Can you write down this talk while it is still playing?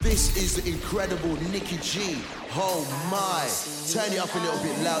This is the incredible Nikki G. Oh my. Turn it up a little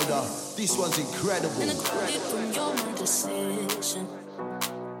bit louder. This one's incredible. In a crowded room, you're my decision.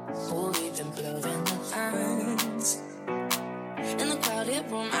 Oh, we've been blurring the lines. In the crowded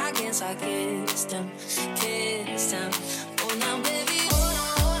room, I guess I kissed him. Oh, now baby,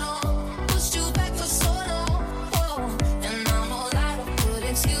 hold on. Pushed you back for so long. Oh, and I'm all out of good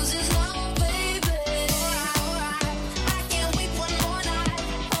excuses now, baby. Alright, I can't wait one more night.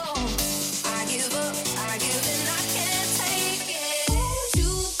 Oh, I give up, I give in, I can't take it. Won't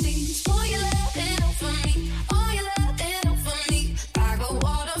you please pour your love in for me? Pour your love in for me, like a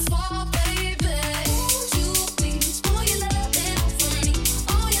waterfall, baby. Won't you please pour your love in for me?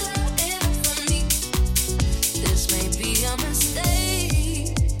 Pour your love in for me. This may be a mistake.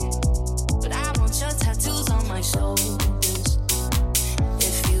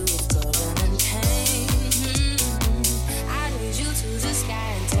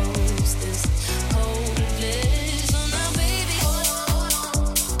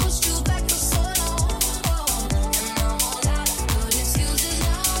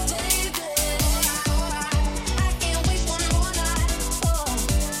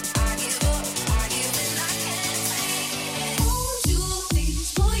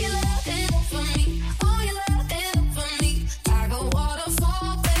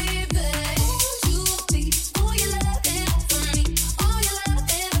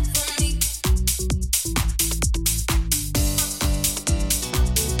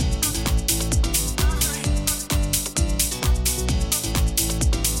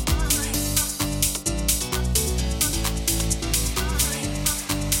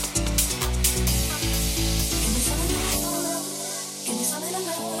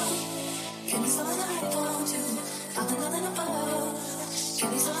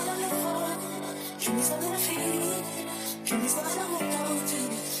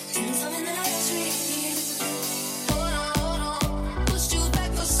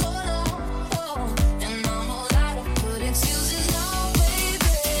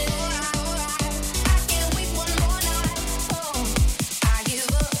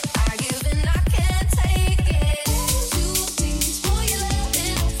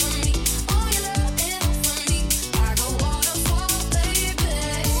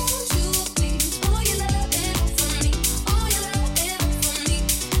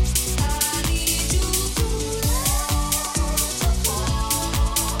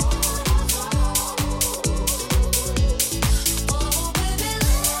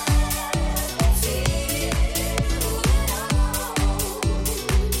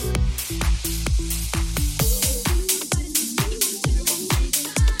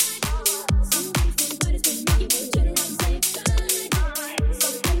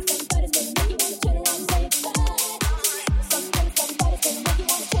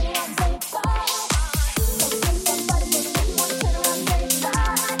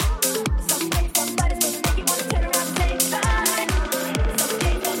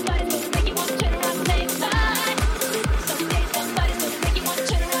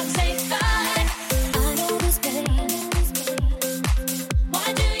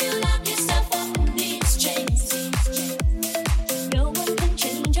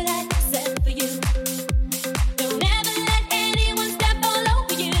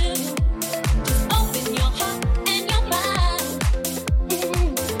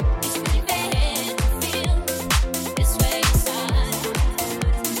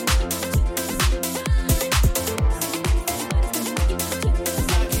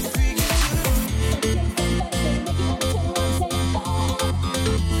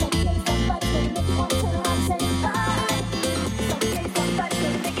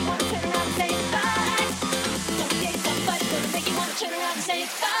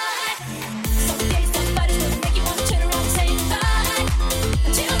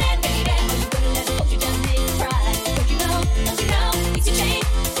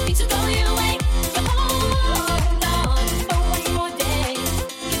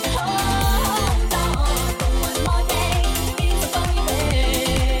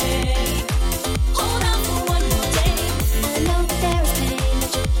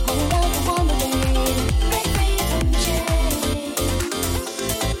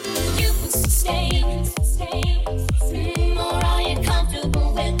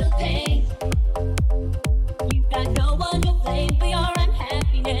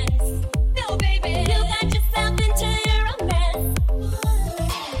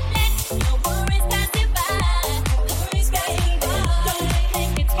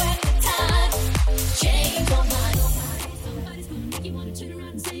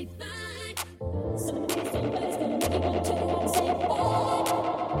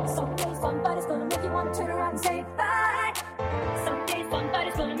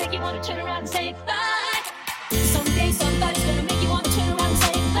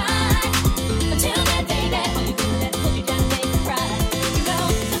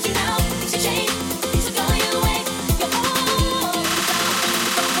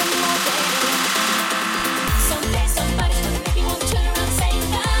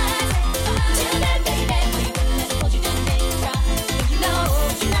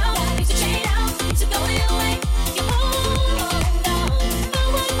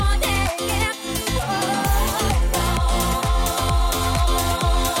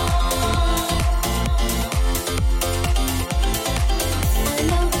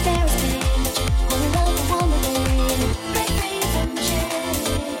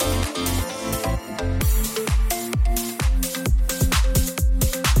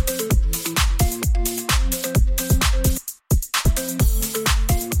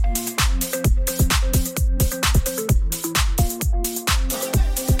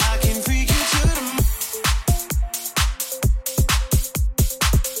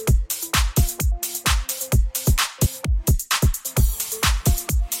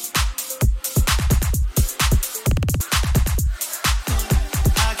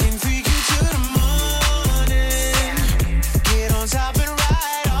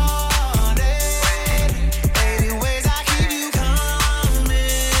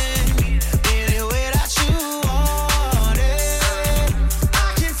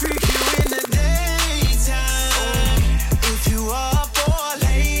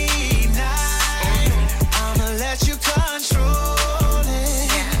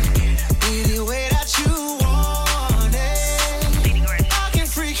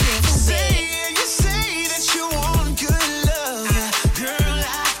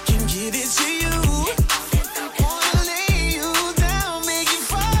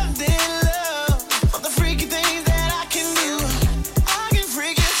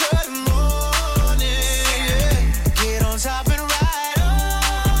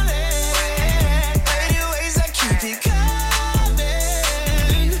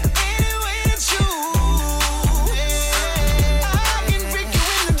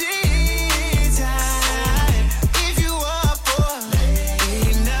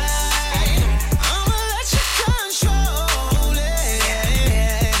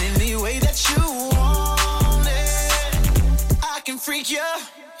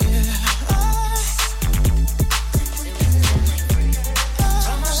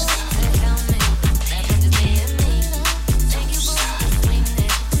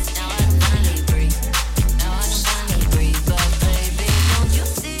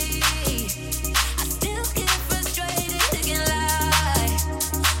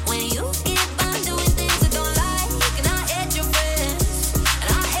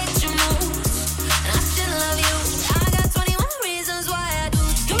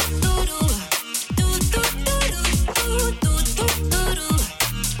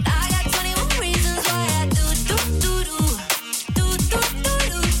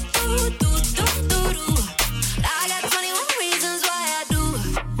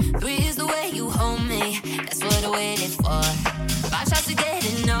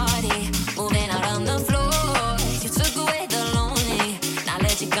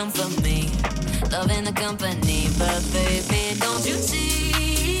 come for me. Loving the company, but baby, don't you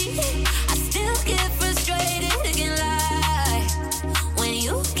see? I still get frustrated, I can't lie. When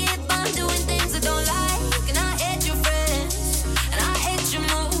you keep on doing things I don't like, and I hate your friends, and I hate your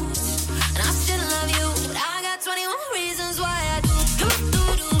moods, and I still love you, but I got 21 reasons why I do do do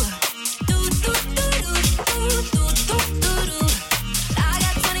do do do do do do do do do. I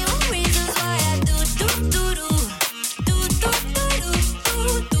got 21 reasons why I do do do do do do do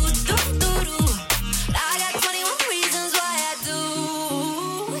do do do do. I got 21 reasons why I do.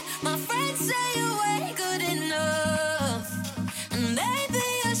 My friends say you ain't good enough, and maybe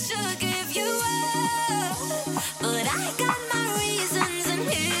I should give you up, but I got my reasons, and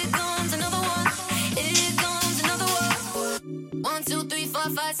here comes another one. Here comes another one. 1, 2, 3, 4,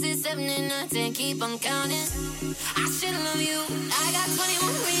 5, 6, 7, 8, 9, 10. Keep on counting. I should love you. I got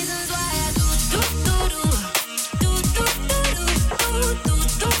 21 reasons why I do do do do do do do do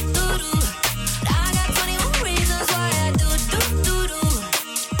do do do. I got 21 reasons why I do do do do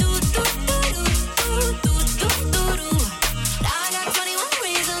do do do do do do do. I got 21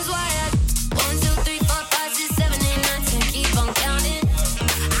 reasons why I 1, 2, 3, 4, 5, 6, 7, 8, 9, 10. Keep on counting.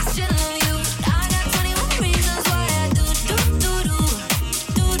 I should love you. I got 21 reasons why I do do do do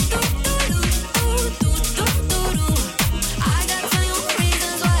do do do do do do do. I got 21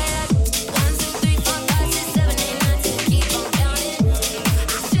 reasons why I 1, 2, 3, 4, 5, 6, 7, 8, 9, 10. Keep on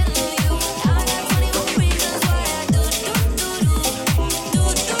counting. I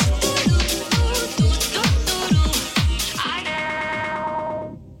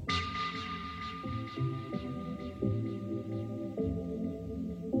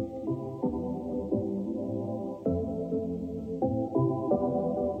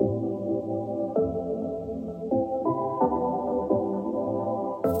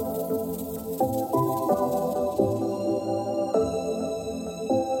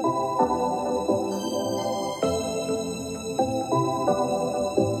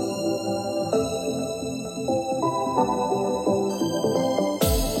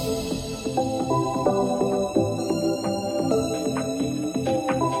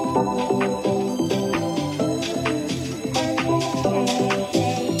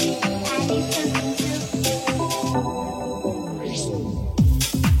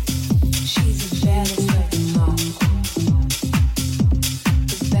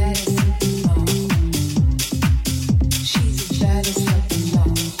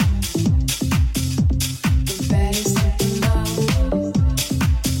love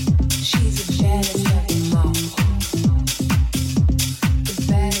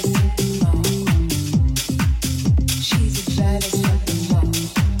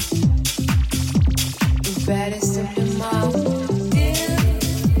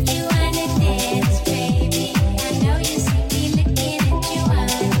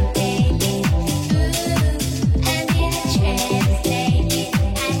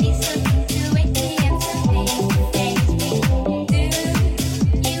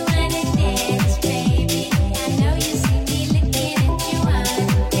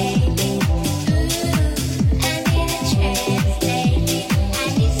I got 21 reasons why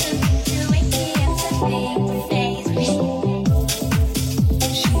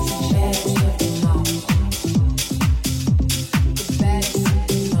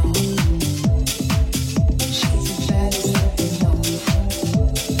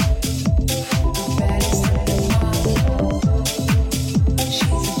do do do do do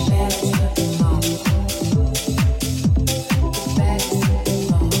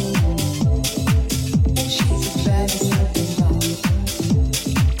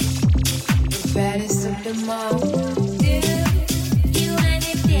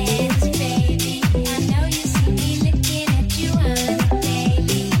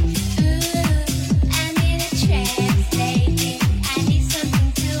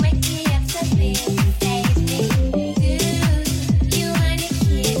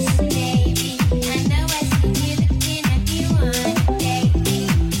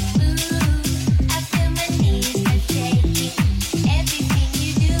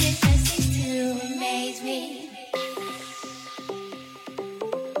do do do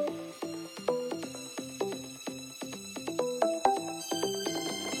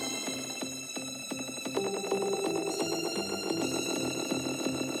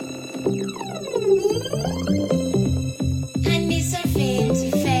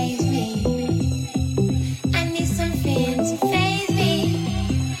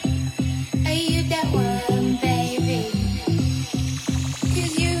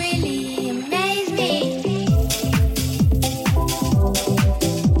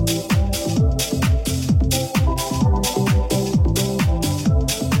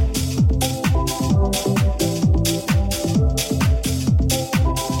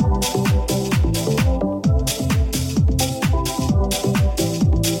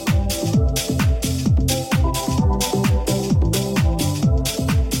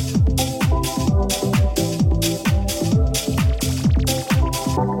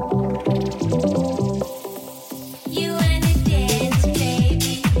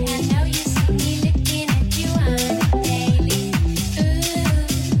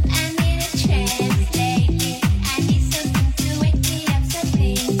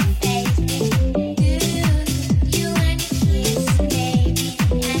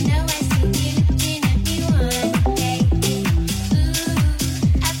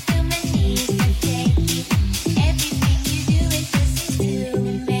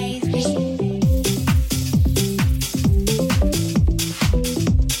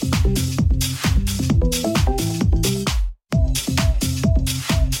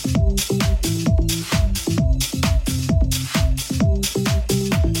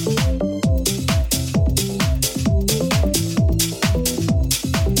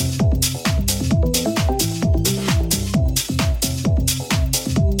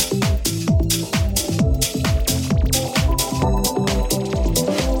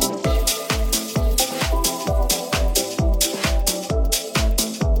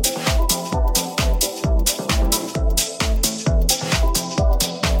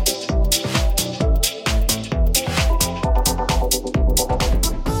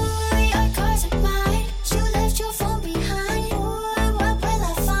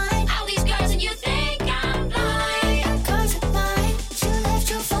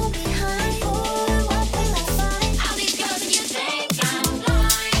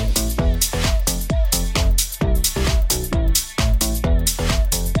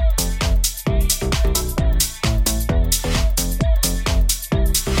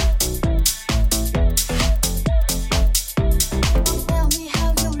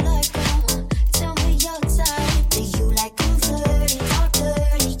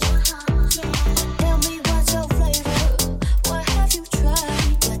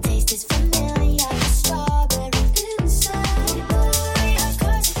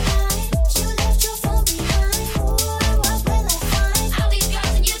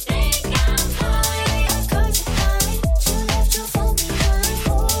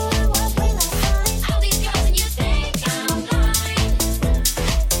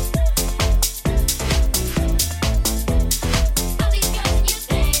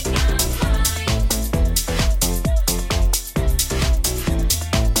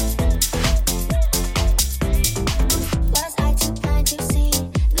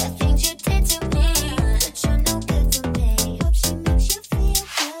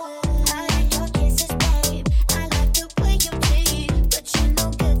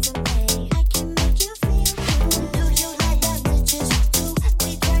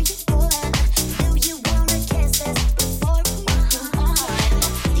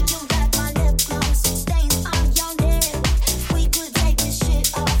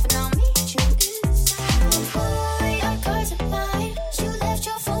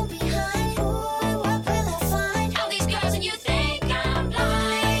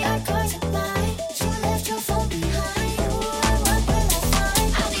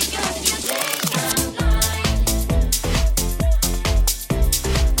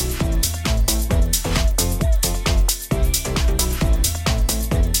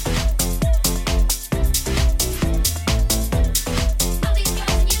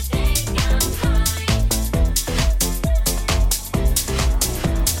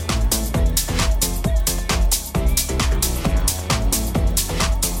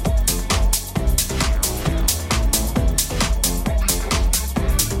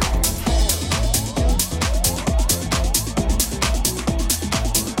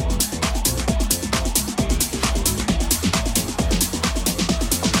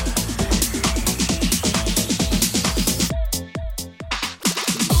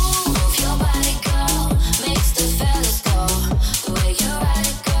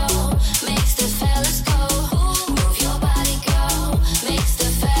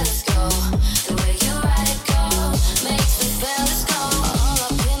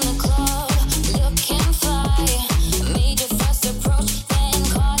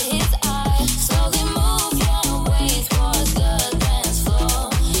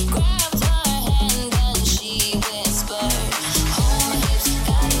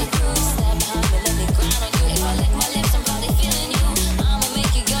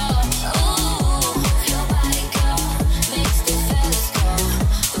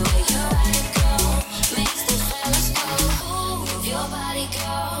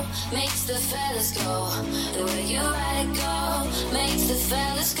go makes the fellas go. The way you ride it go makes the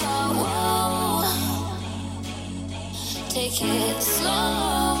fellas go. Whoa. Take it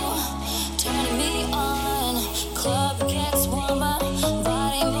slow, turning me on. Club gets warmer,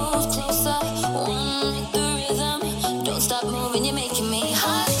 body moves closer. One with the rhythm, don't stop moving, you're making me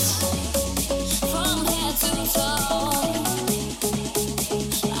hot. From head to toe,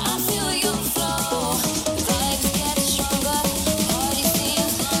 I feel your flow. The legs get stronger, party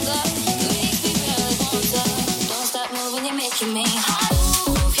seems longer. Make me really want to. Don't stop moving, you're making me hot.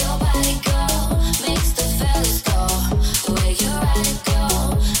 Move your body, go, makes the fellas go. The way you ride it, go,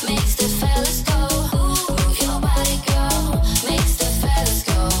 makes the fellas go. Move your body, go, makes the fellas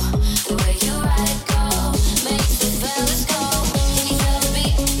go. The way you ride it, go, makes the fellas go. Can you feel the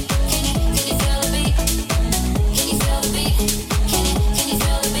beat? Can you feel the beat? Can you feel the beat? Can you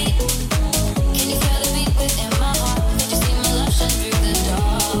feel the beat? Can you feel the beat within my heart? Could you see my love shine through the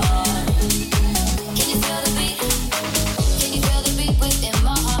dark? Can you feel the beat? Can you feel the beat within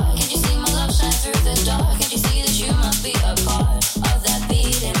my heart? Can you see my love shine through the dark? Can you see that you must be a part of that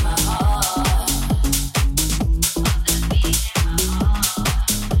beat in my heart?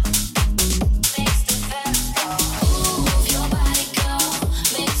 Makes the fellas go. Move your body, go,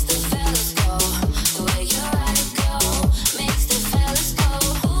 makes the fellas go. The way you ride it, go, makes the fellas go.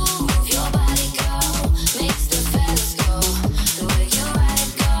 Move your body, go, makes the fellas go. The way you ride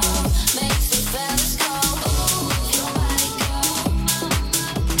it, go, makes the fellas go. Move your body, go.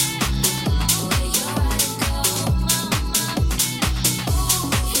 The way you ride it, go.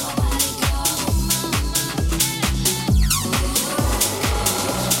 Move your body, go.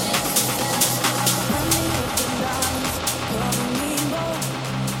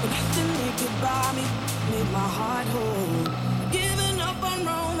 My heart whole. Giving up on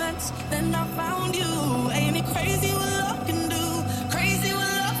romance, then I found you. Ain't it crazy what love can do? Crazy what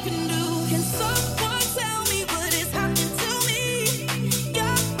love can do. Can someone tell me what is happening to me?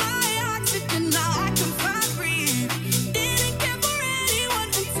 You're my oxygen, now I can find breathe. Didn't care for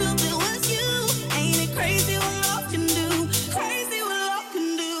anyone until there was you. Ain't it crazy what love can do? Crazy what love can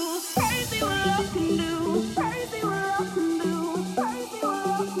do. Crazy what love can do. Crazy what love can do. Crazy what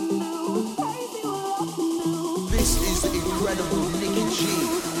love can do. Crazy what love can do. This is the incredible Nicky G.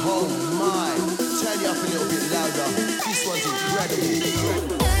 Oh my. Turn it up a little bit louder. This one's incredible.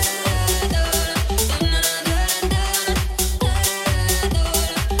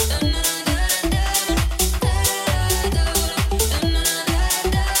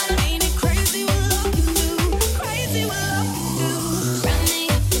 Ain't it crazy what love can do? Crazy what love can do. Wrap me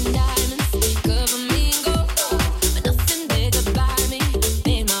up in diamonds, cover me in gold, but nothing big about me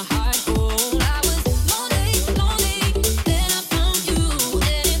made my heart whole. I was lonely, then I found you.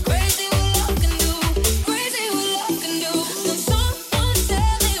 Ain't it crazy what love can do? Crazy what love can do. Can someone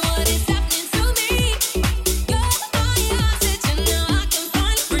tell me what is happening to me? You're my oxygen, now I can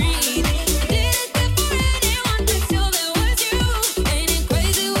finally breathe. Didn't care for anyone until there was you. Ain't it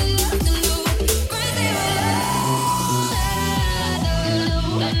crazy what love can do? Crazy what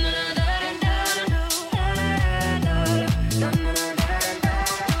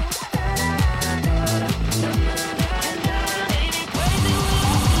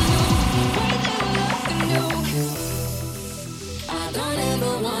I don't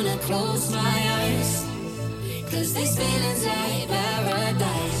ever wanna close my eyes, 'cause these feelings like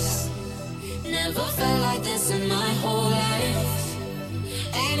paradise. Never felt like this in my whole life.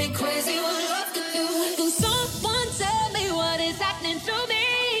 Ain't it crazy what love can do? Can someone tell me what is happening to me?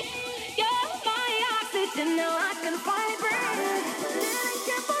 You're my oxygen, now I can finally breathe. Didn't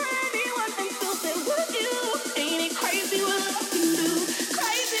care for anyone until there was you. Ain't it crazy what love can do?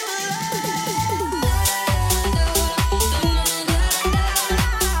 Crazy what love.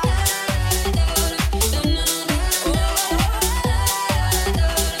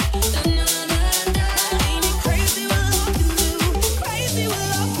 Ain't it crazy what love can do? Crazy what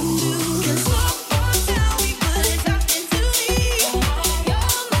love can do. Can someone tell me what is happening to me?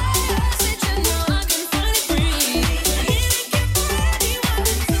 You're my oxygen, now I can finally breathe.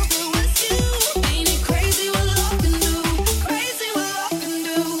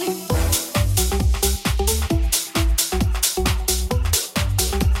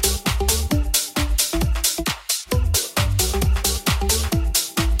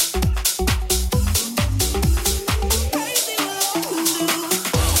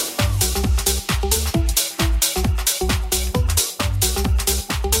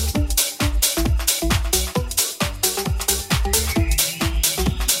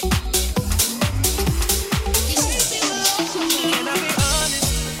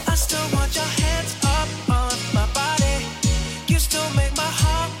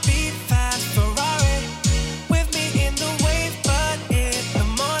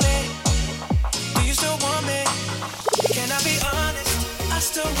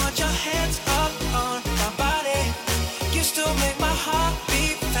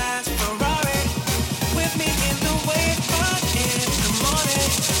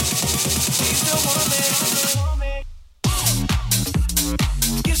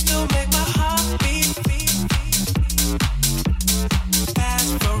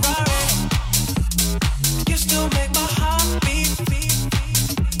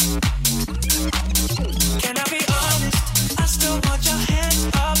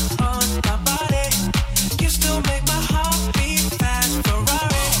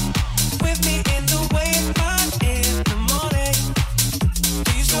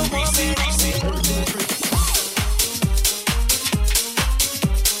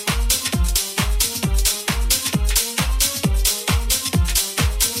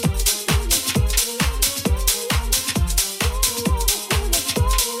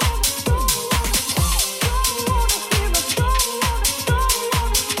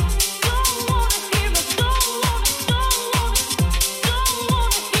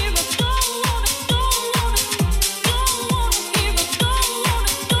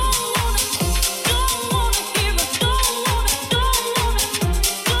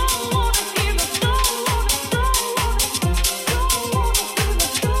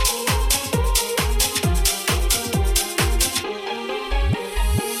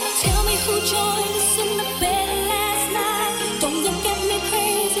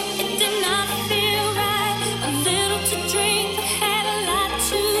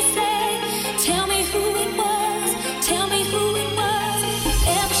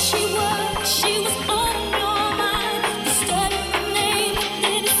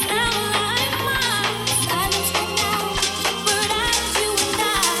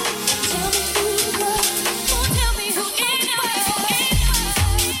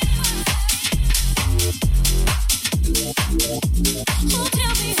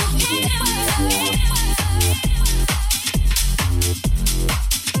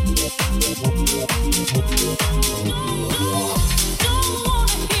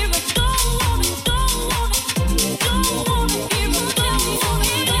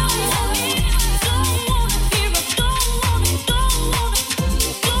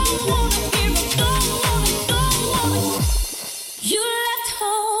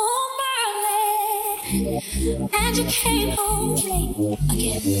 and you came home late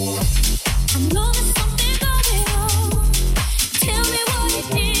again. I know there's something going on. Tell me what it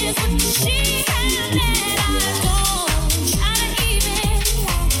is, what she had that I don't try to even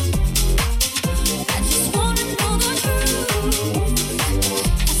lie. I just wanna know the truth.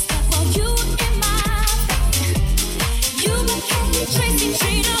 I step for you in my bed. You were Kathy Tracy,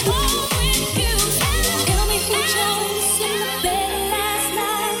 treat her home with you. Tell me who chose in the bed last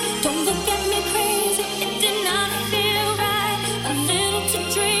night. Don't look at me crazy, it did not feel right. A little to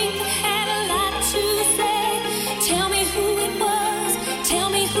drink, but had a lot to say. Tell me who it was, tell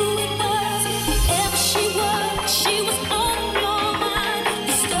me who it was. Whoever she was on your mind.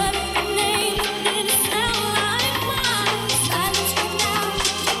 You studied the name, but didn't sound like mine. Silence right now,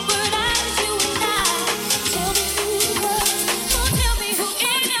 jeopardize you and I. Tell me who it was, oh tell me who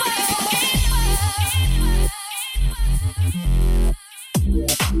it was.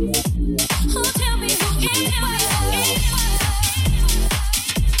 Oh tell me who it was.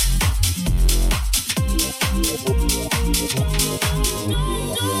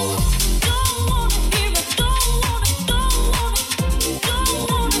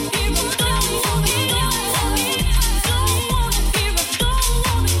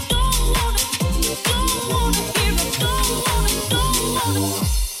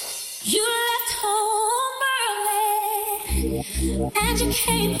 You left home early and you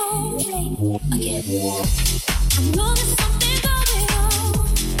came home late again. I know there's something going on.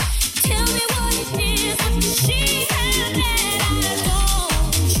 Tell me what it is, what she had that I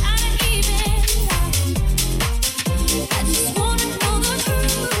don't try to even lie. I just wanna know the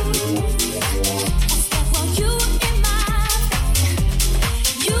truth. I step for you in my bed.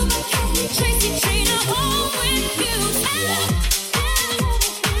 You were Kathy Tracy, treat her home with you.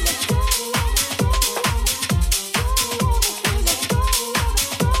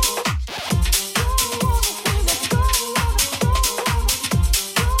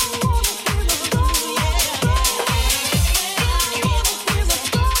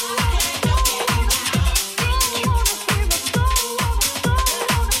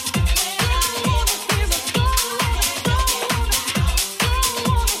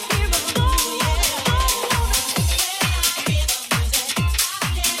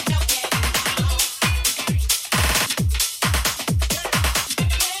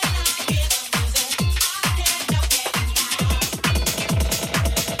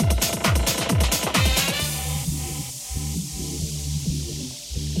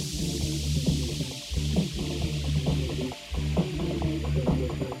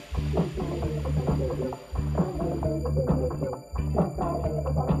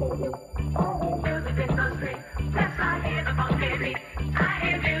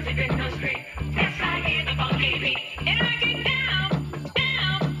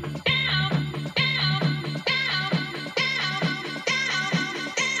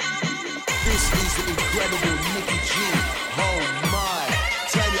 This is the incredible Nicky G. Oh my,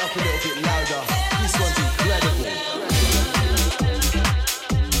 turn it up a little bit louder. This one's incredible.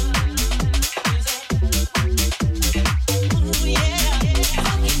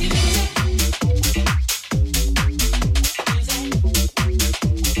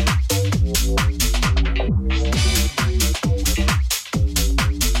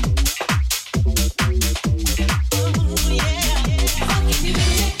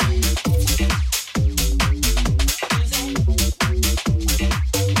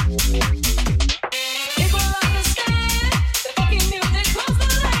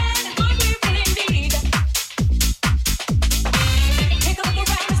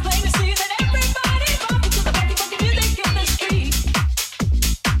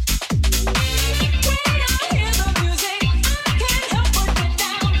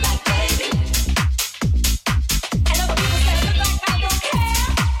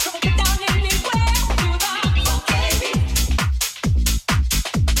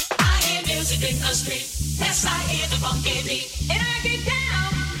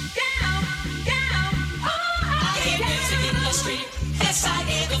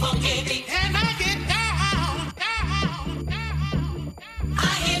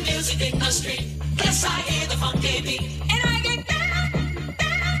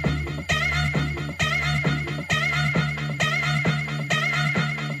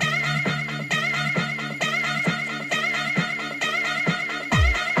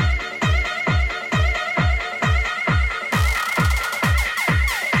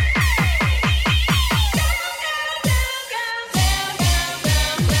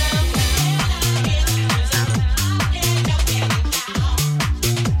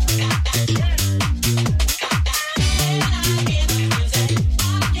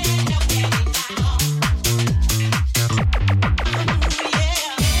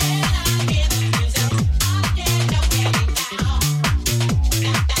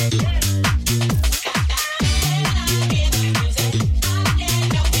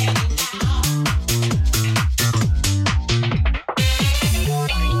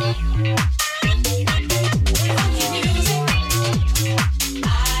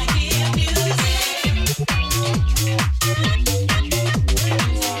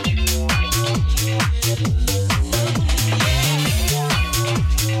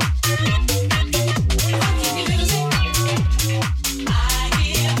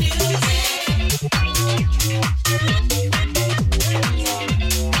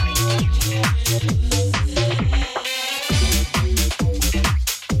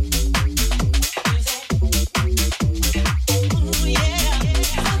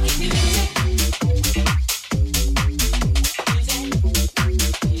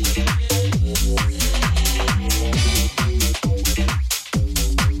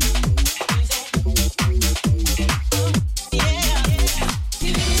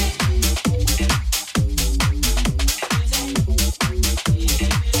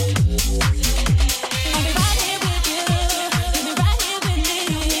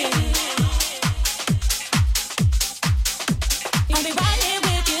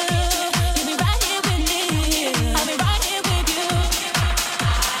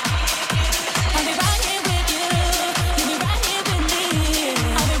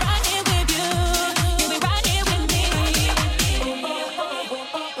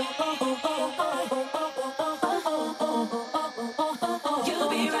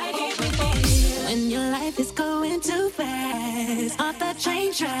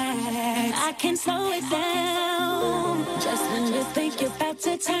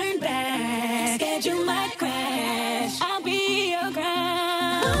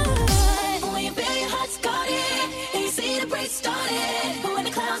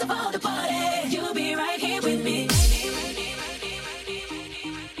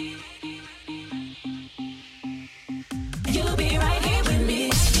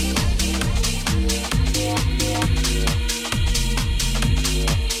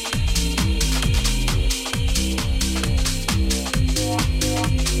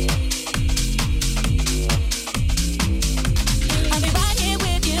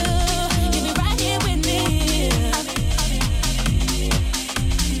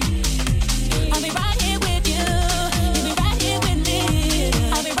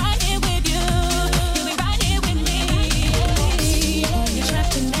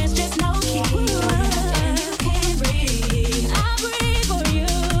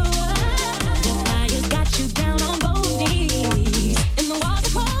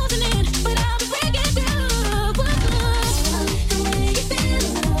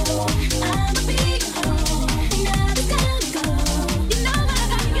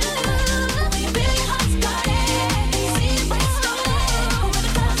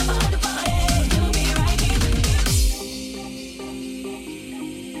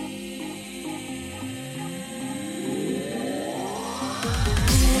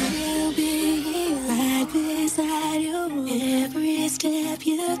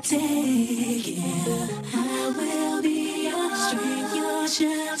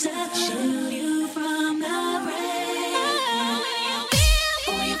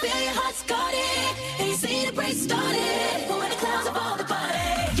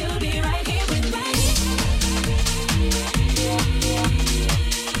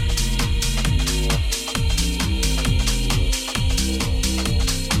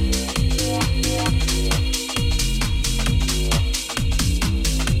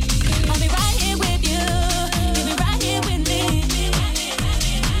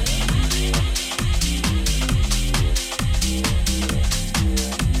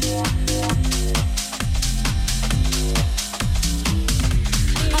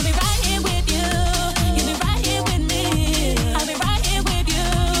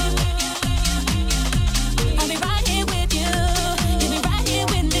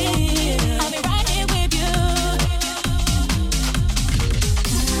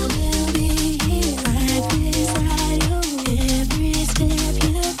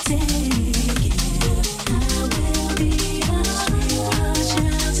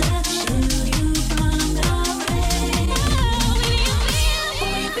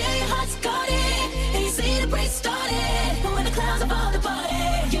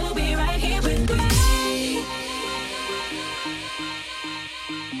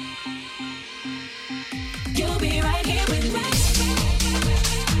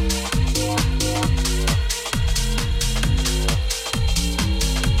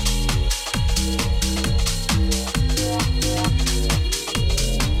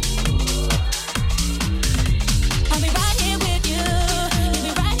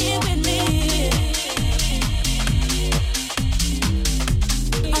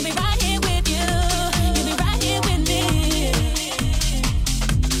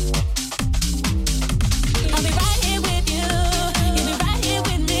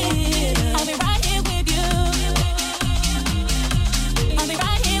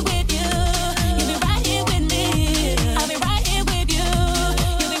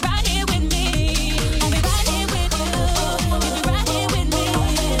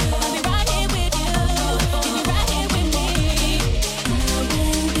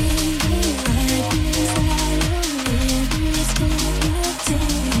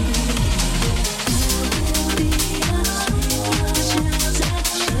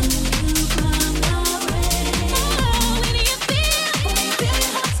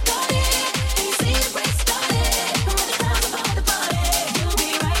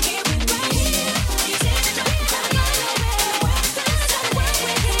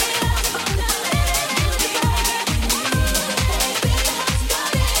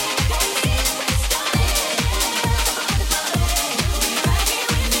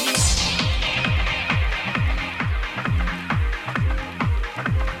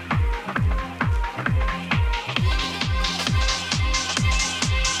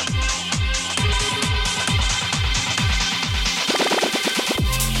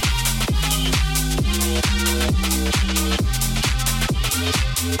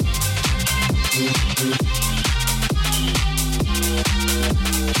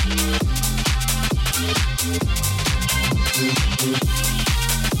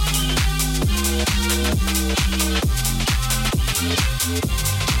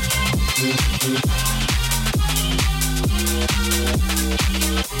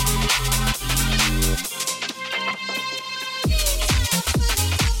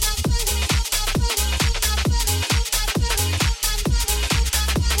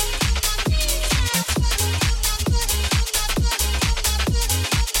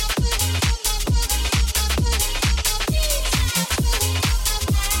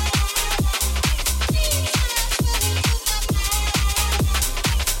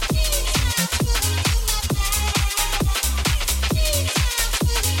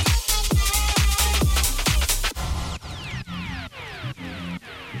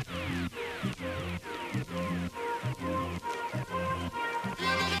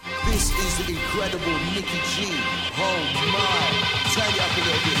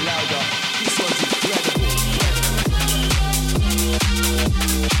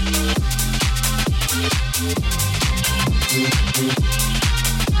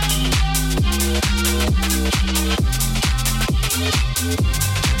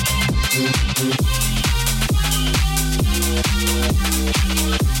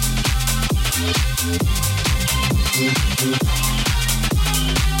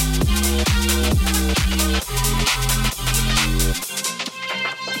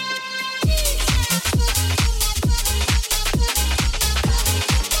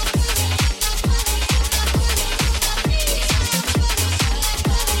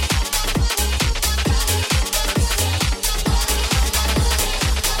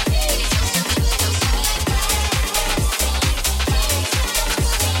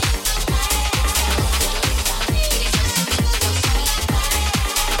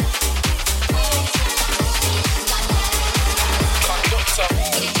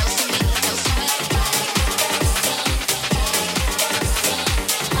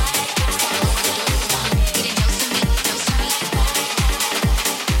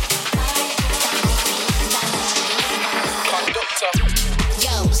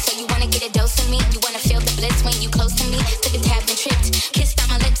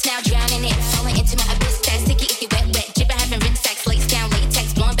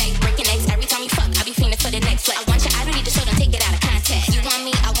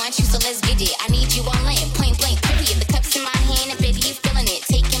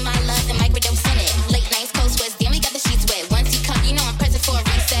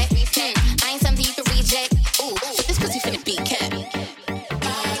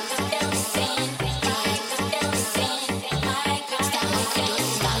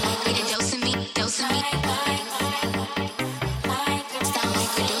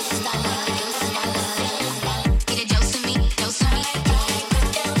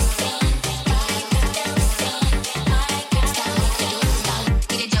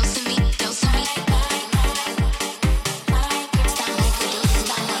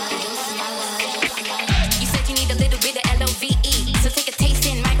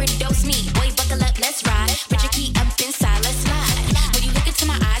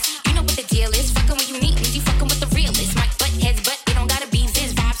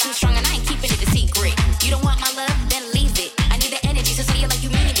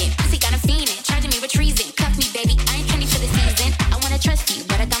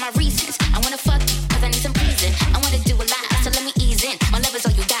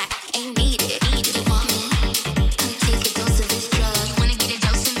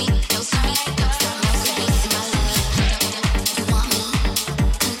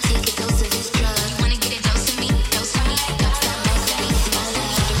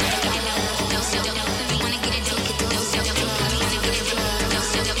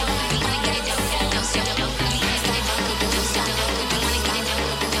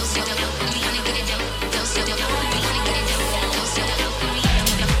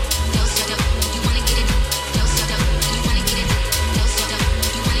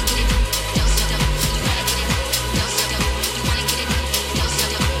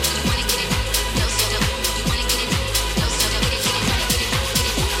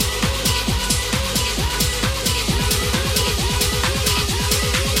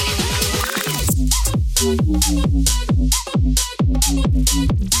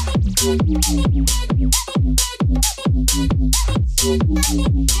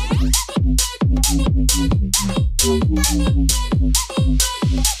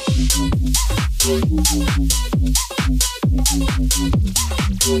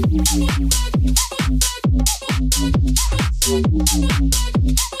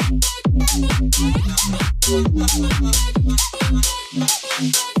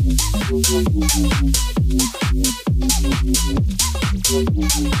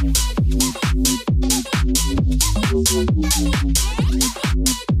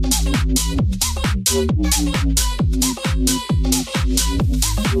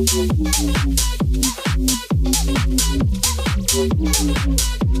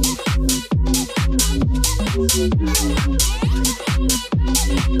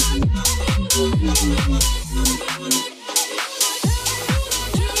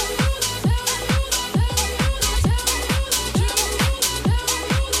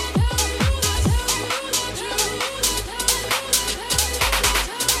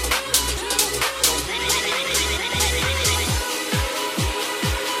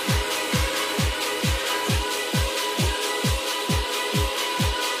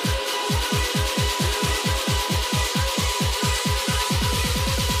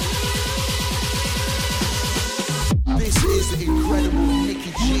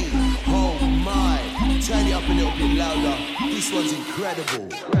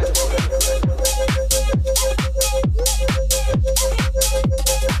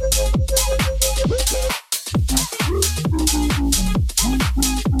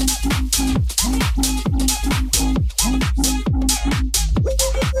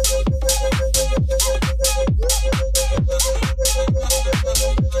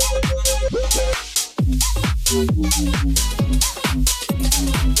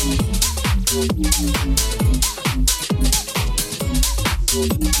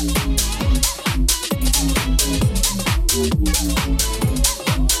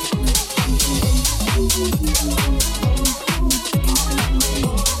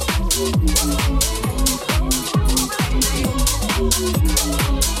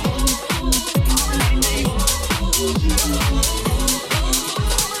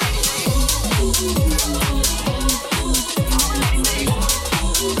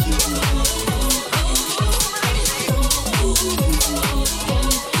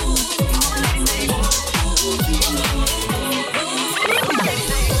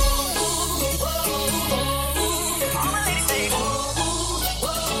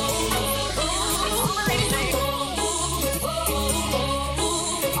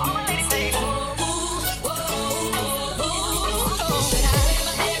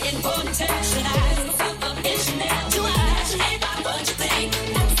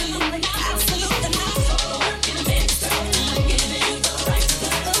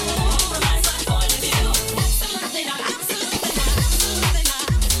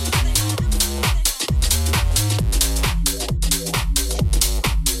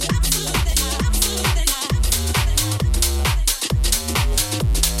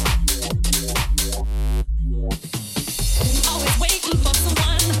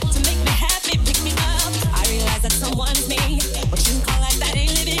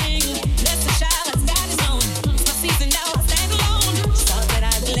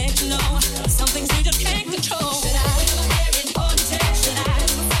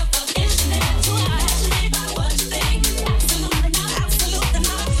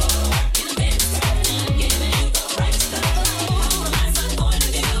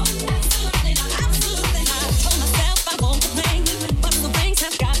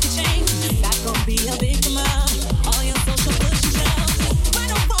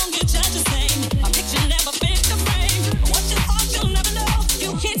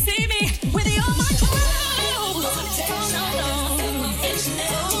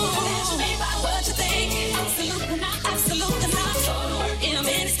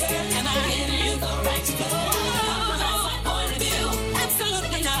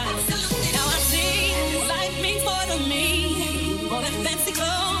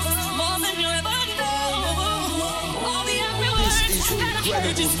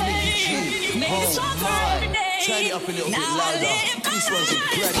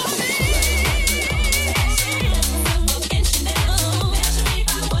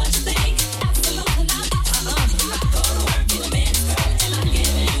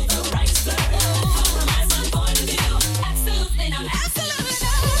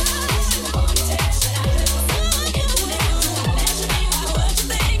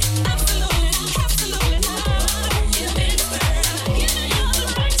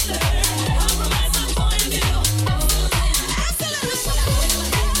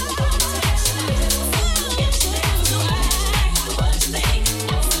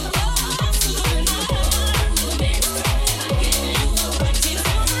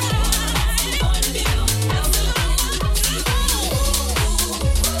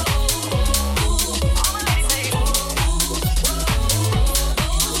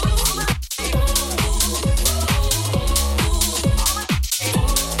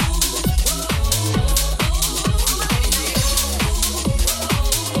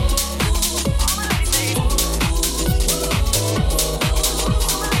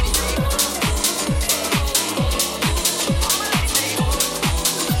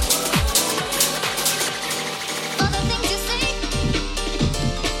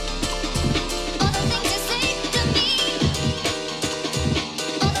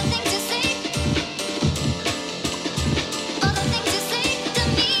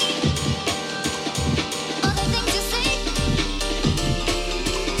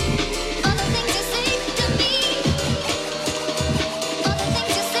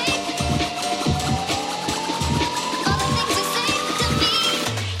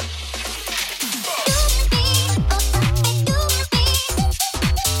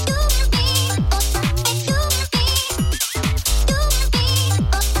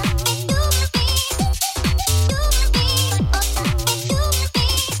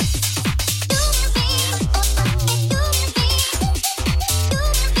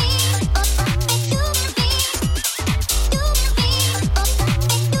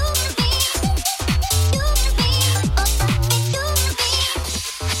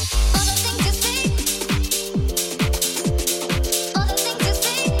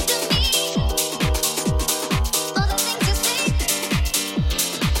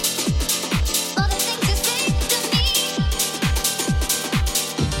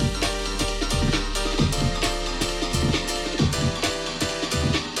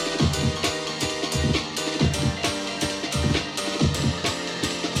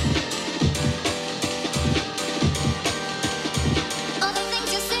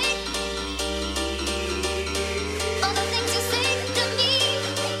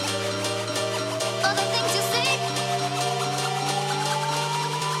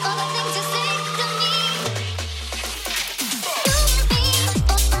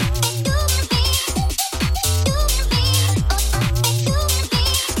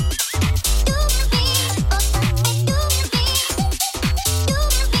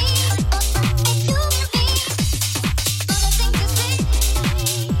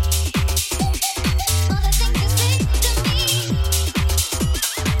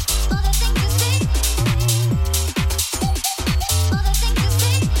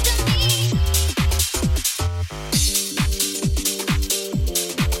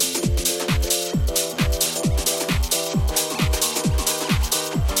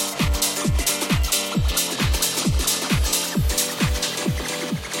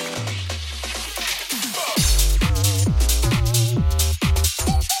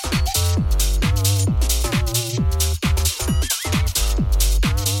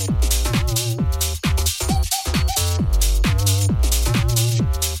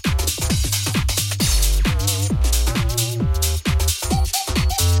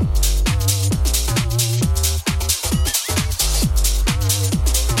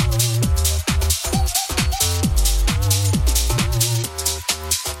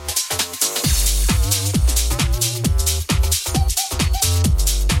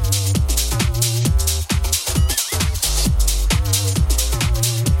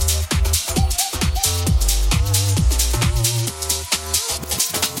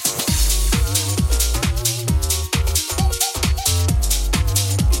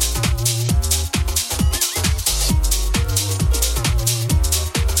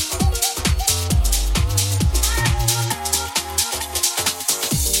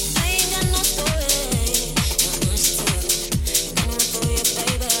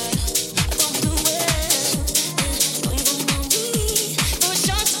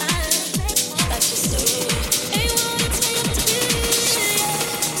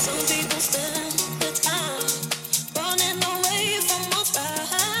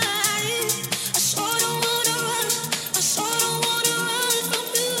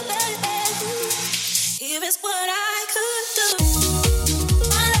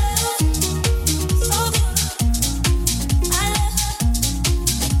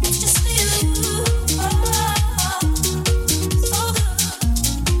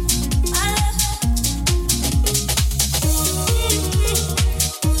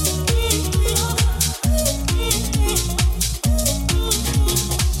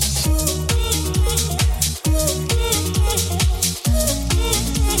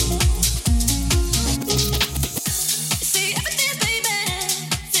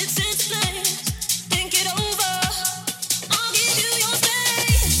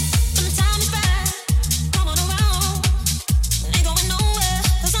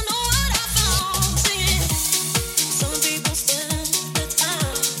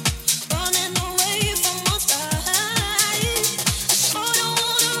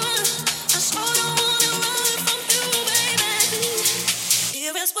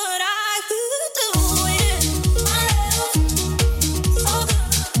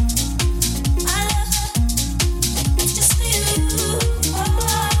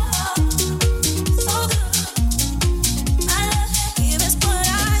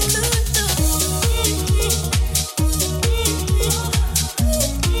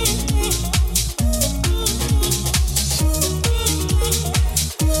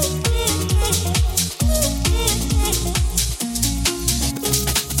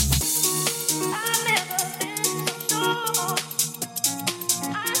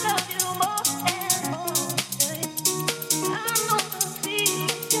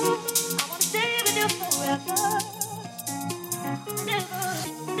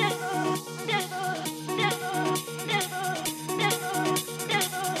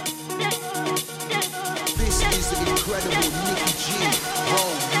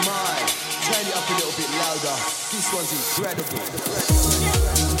 up a little bit louder. This one's incredible.